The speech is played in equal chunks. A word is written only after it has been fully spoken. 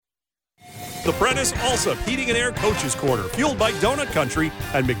The Prentice Allsup Heating and Air Coaches Corner, fueled by Donut Country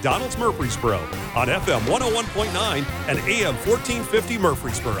and McDonald's Murfreesboro on FM 101.9 and AM 1450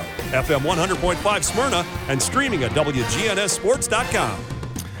 Murfreesboro, FM 100.5 Smyrna, and streaming at WGNSSports.com.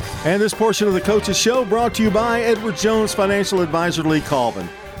 And this portion of the Coaches Show brought to you by Edward Jones Financial Advisor Lee Colvin,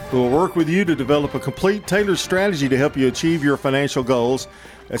 who will work with you to develop a complete, tailored strategy to help you achieve your financial goals.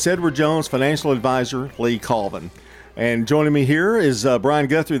 That's Edward Jones Financial Advisor Lee Colvin. And joining me here is Brian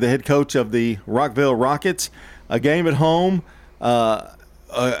Guthrie, the head coach of the Rockvale Rockets. A game at home,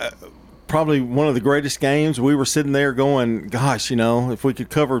 probably one of the greatest games. We were sitting there going, gosh, if we could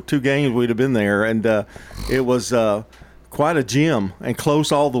cover 2 games, we'd have been there. And it was quite a gym and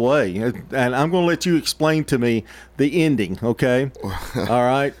close all the way. And I'm going to let you explain to me the ending, okay? All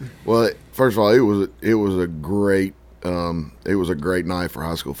right. Well, first of all, it was a great night for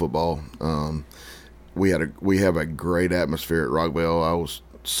high school football. We have a great atmosphere at Rockvale. I was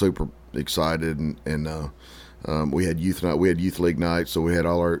super excited, and we had youth night. We had youth league night, so we had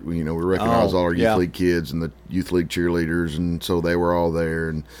all our we recognized all our youth league kids and the youth league cheerleaders, and so they were all there.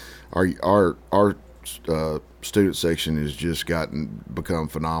 And our student section has just become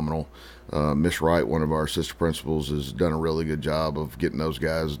phenomenal. Miss Wright, one of our assistant principals, has done a really good job of getting those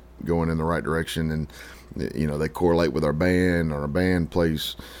guys going in the right direction, and they correlate with our band. Our band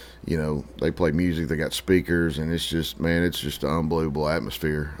plays. They play music, they got speakers, and it's just an unbelievable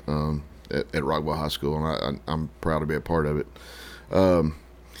atmosphere at Rockvale High School, and I'm proud to be a part of it.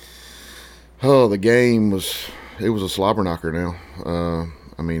 The game it was a slobber knocker now.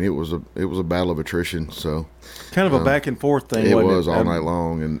 It was a battle of attrition. So kind of a back and forth thing. It was all night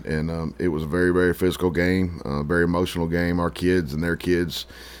long, and it was a very, very physical game, very emotional game. Our kids and their kids,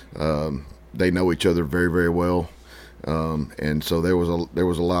 they know each other very, very well. And so there was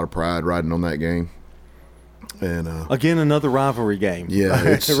a lot of pride riding on that game, and again another rivalry game. Yeah,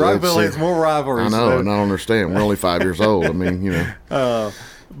 Rockvale has more rivalries. I know, and I don't understand. We're only 5 years old.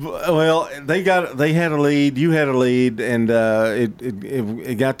 Well, they had a lead. You had a lead, and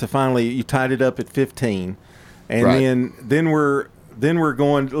it got to finally you tied it up at 15, and right. then we're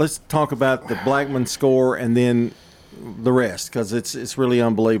going. Let's talk about the Blackman score, and then the rest, because it's really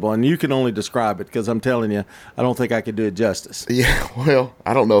unbelievable, and you can only describe it, because I'm telling you, I don't think I could do it justice. Yeah, well,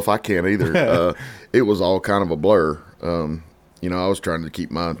 I don't know if I can either. It was all kind of a blur. I was trying to keep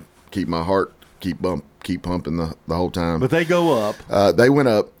my heart keep pumping the whole time. But they go up. They went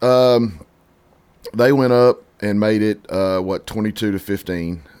up. They went up and made it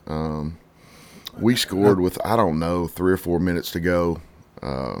 22-15. We scored with 3 or 4 minutes to go,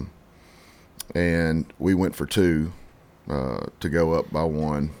 and we went for 2. To go up by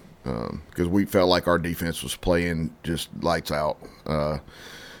 1, because we felt like our defense was playing just lights out,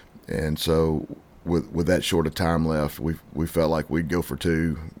 and so with that short of time left, we felt like we'd go for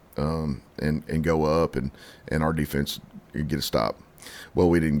 2 and go up, and our defense could get a stop. Well,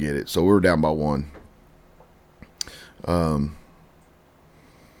 we didn't get it, so we were down by 1. And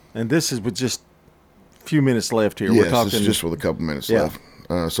this is with just a few minutes left here. Yes, we're talking this is just with a couple minutes left.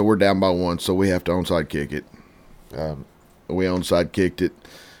 So we're down by 1, so we have to onside kick it. We onside kicked it,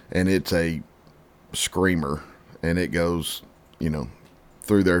 and it's a screamer, and it goes,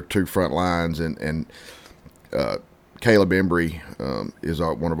 through their 2 front lines, and Caleb Embry is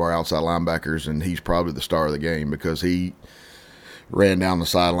one of our outside linebackers, and he's probably the star of the game, because he ran down the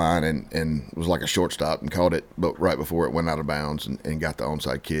sideline and was like a shortstop and caught it, but right before it went out of bounds, and got the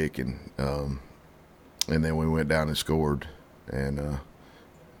onside kick, and then we went down and scored, and the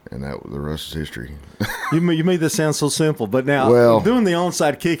rest is history. You made this sound so simple, but now doing the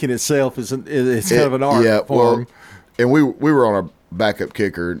onside kicking itself is kind of an art form. And we were on a backup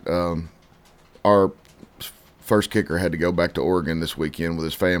kicker. Our first kicker had to go back to Oregon this weekend with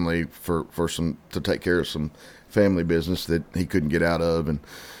his family to take care of some family business that he couldn't get out of, and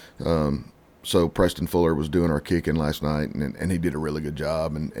so Preston Fuller was doing our kicking last night, and he did a really good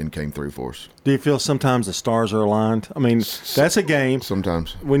job and came through for us. Do you feel sometimes the stars are aligned? I mean, that's a game.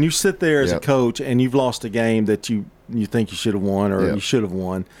 Sometimes. When you sit there as a coach and you've lost a game that you think you should have won or you should have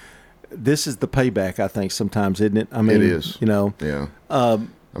won, this is the payback, I think, sometimes, isn't it? I mean, it is. Yeah.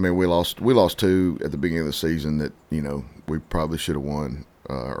 We lost 2 at the beginning of the season that, we probably should have won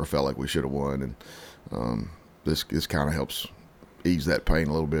or felt like we should have won, and this kind of helps ease that pain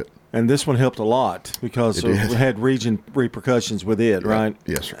a little bit. And this one helped a lot because we had region repercussions with it, right?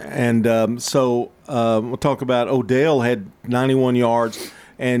 Yes, sir. And so we'll talk about Odell had 91 yards,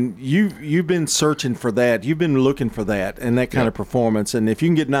 and you've been searching for that. You've been looking for that and that kind of performance. And if you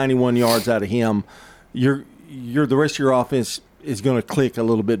can get 91 yards out of him, the rest of your offense is going to click a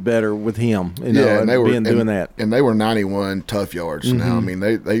little bit better with him. You know, and they were doing that. And they were 91 tough yards. Now, I mean,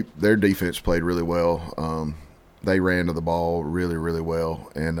 their defense played really well. They ran to the ball really, really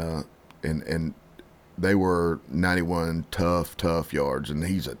well, and they were 91 tough yards. And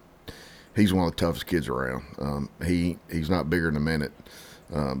he's one of the toughest kids around. He's not bigger than a minute,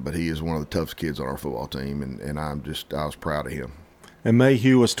 but he is one of the toughest kids on our football team, and I was proud of him. And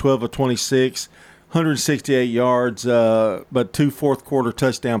Mayhew was 12 of 26, 168 yards, but 2 fourth-quarter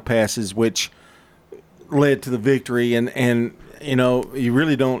touchdown passes, which led to the victory. And you know, you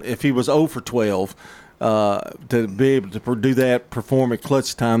really don't – if he was 0 for 12, to be able to do that, perform at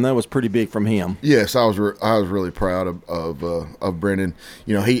clutch time, that was pretty big from him. Yes, I was really proud of Brendan.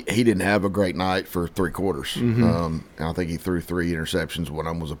 You know, he didn't have a great night for 3 quarters. And I think he threw 3 interceptions. One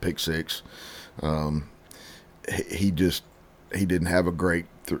of them was a pick six. He didn't have a great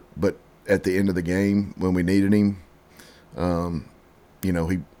but at the end of the game when we needed him, you know,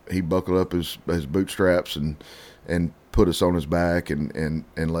 he buckled up his bootstraps and put us on his back and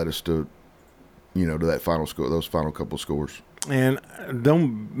led us to, you know, to that final score, those final couple of scores. And I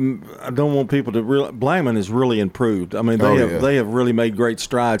don't want people to Blackman has really improved. I mean, they have really made great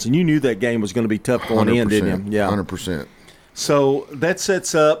strides, and you knew that game was going to be tough going in, didn't you? Yeah, 100%. So that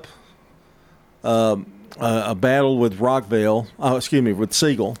sets up a battle with Rockvale. With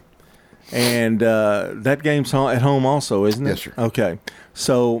Siegel, and that game's at home also, isn't it? Yes, sir. Okay,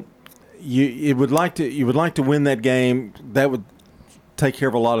 so you would like to win that game. That would take care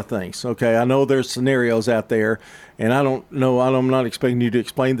of a lot of things. Okay, I know there's scenarios out there, and I don't know. I'm not expecting you to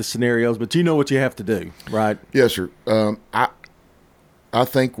explain the scenarios, but you know what you have to do, right? Yes, sir. I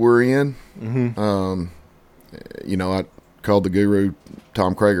think we're in. You know, I called the guru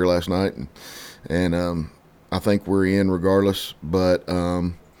Tom Krager last night, and I think we're in regardless. But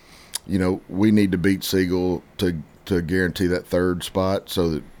you know, we need to beat Siegel to guarantee that 3rd spot, so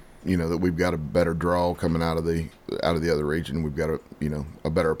that, you know, that we've got a better draw coming out of the other region. We've got a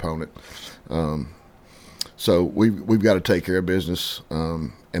better opponent. So we've got to take care of business.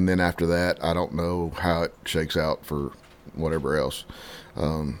 And then after that, I don't know how it shakes out for whatever else.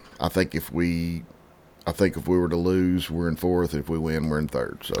 I think if we were to lose, we're in 4th. If we win, we're in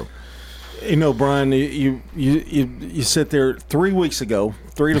 3rd. So, you know, Brian, you sit there 3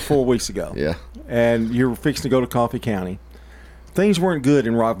 to 4 weeks ago. Yeah. And you're fixing to go to Coffee County. Things weren't good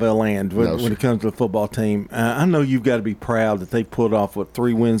in Rockvale land when it comes to the football team. I know you've got to be proud that they've pulled off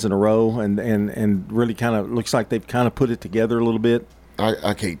 3 wins in a row, and really kind of looks like they've kind of put it together a little bit.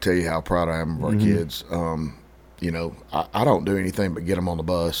 I can't tell you how proud I am of our kids. You know, I don't do anything but get them on the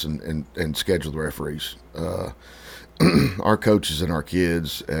bus and schedule the referees. Our coaches and our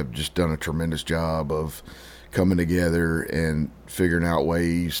kids have just done a tremendous job of coming together and figuring out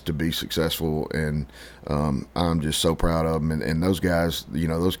ways to be successful, and I'm just so proud of them. And those guys, you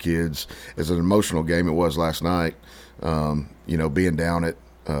know, those kids, as an emotional game it was last night, you know, being down at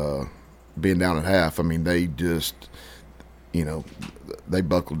half, I mean, they just, you know, they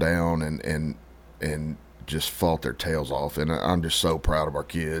buckled down and just fought their tails off, and I'm just so proud of our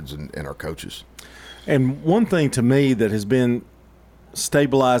kids and our coaches. And one thing to me that has been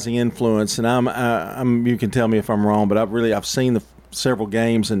stabilizing influence, and I'm you can tell me if I'm wrong, but I've seen the several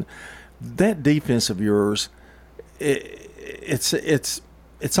games, and that defense of yours, it's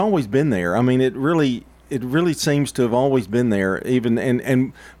always been there. I mean, it really seems to have always been there. Even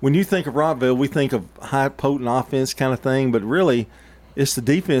and when you think of Rockvale, we think of high potent offense kind of thing, but really, it's the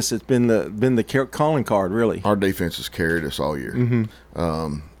defense that's been the calling card. Really, our defense has carried us all year,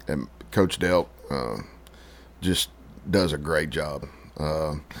 and Coach Delk just does a great job.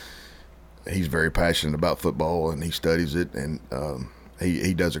 He's very passionate about football, and he studies it, and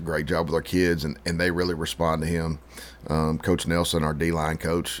he does a great job with our kids, and they really respond to him. Coach Nelson, our D-line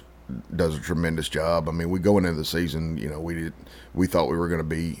coach, does a tremendous job. I mean, we going into the season, you know, we thought we were going to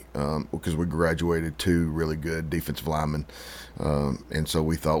be, because we graduated 2 really good defensive linemen, and so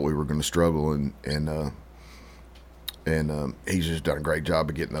we thought we were going to struggle, and he's just done a great job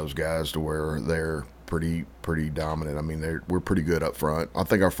of getting those guys to where they're pretty dominant. I mean, we're pretty good up front. I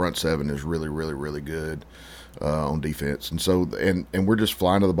think our front 7 is really, really, really good on defense, and so and we're just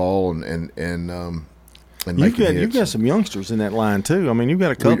flying to the ball and making hits. You've got some youngsters in that line too. I mean, you've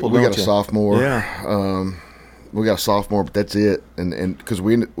got a couple. We got a sophomore. Yeah. We got a sophomore, but that's it. And because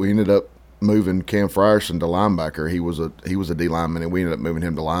we ended up moving Cam Frierson to linebacker. He was a D lineman, and we ended up moving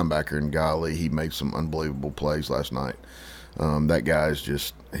him to linebacker. And golly, he made some unbelievable plays last night. That guy's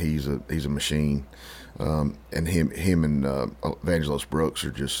just he's a machine. And him and Evangelos Brooks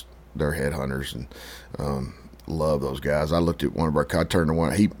are just they're headhunters, and love those guys. I looked at one of our. I turned to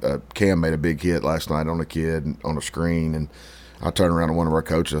one. Cam made a big hit last night on a kid on a screen, and I turned around to one of our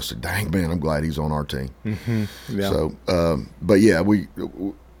coaches. I said, "Dang man, I'm glad he's on our team." Mm-hmm. Yeah. So, but yeah, we're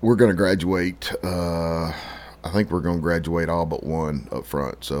going to graduate. I think we're going to graduate all but one up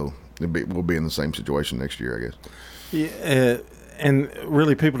front. So we'll be in the same situation next year, I guess. Yeah, and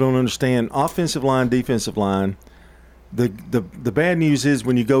really, people don't understand offensive line, defensive line. The bad news is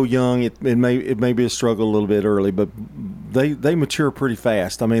when you go young, it may be a struggle a little bit early, but they mature pretty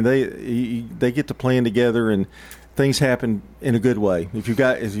fast. I mean, they get to playing together and things happen in a good way. If you've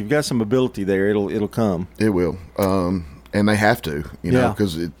got some ability there, it'll come. It will, and they have to,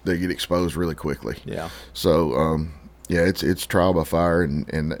 because they get exposed really quickly. Yeah. So it's trial by fire,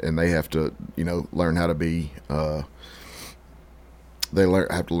 and they have to learn how to be. Have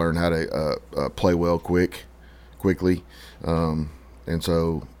to learn how to play well quickly, and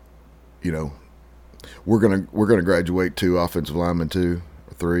so we're gonna graduate 2 offensive linemen, 2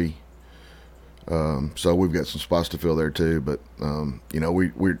 or 3. So we've got some spots to fill there too, but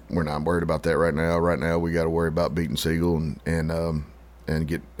we're not worried about that right now. Right now we got to worry about beating Siegel and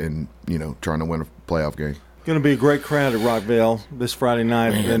trying to win a playoff game. Going to be a great crowd at Rockvale this Friday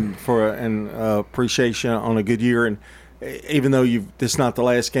night, and for an appreciation on a good year. And even though it's not the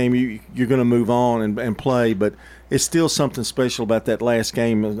last game, you're going to move on and play, but it's still something special about that last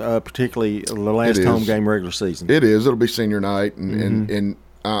game, particularly the last home game regular season. It is. It'll be senior night, and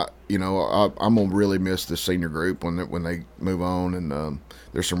I'm gonna really miss the senior group when they move on, and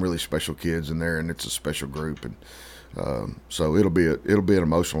there's some really special kids in there, and it's a special group, and so it'll be an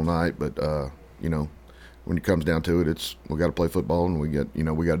emotional night, but when it comes down to it, we got to play football, and we got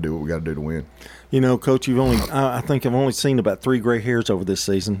to do what we got to do to win. Coach, I think I've only seen about 3 gray hairs over this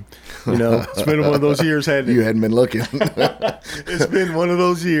season. It's been one of those years, hasn't it? You hadn't been looking. It's been one of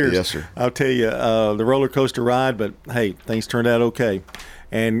those years. Yes, sir. I'll tell you, the roller coaster ride, but hey, things turned out okay,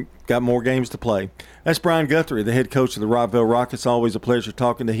 and got more games to play. That's Brian Guthrie, the head coach of the Rockvale Rockets. Always a pleasure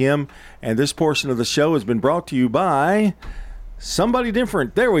talking to him. And this portion of the show has been brought to you by somebody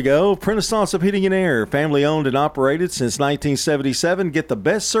different. There we go. Renaissance of Heating and Air. Family owned and operated since 1977. Get the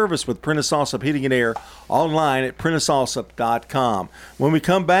best service with Renaissance of Heating and Air online at renaissanceup.com. When we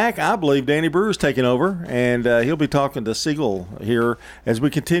come back, I believe Danny Brewer's taking over, and he'll be talking to Siegel here as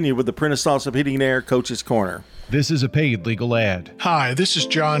we continue with the Renaissance of Heating and Air Coach's Corner. This is a paid legal ad. Hi, this is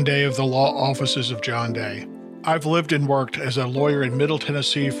John Day of the Law Offices of John Day. I've lived and worked as a lawyer in Middle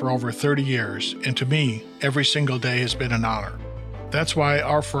Tennessee for over 30 years, and to me, every single day has been an honor. That's why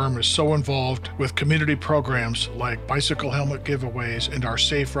our firm is so involved with community programs like bicycle helmet giveaways and our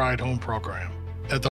Safe Ride Home program.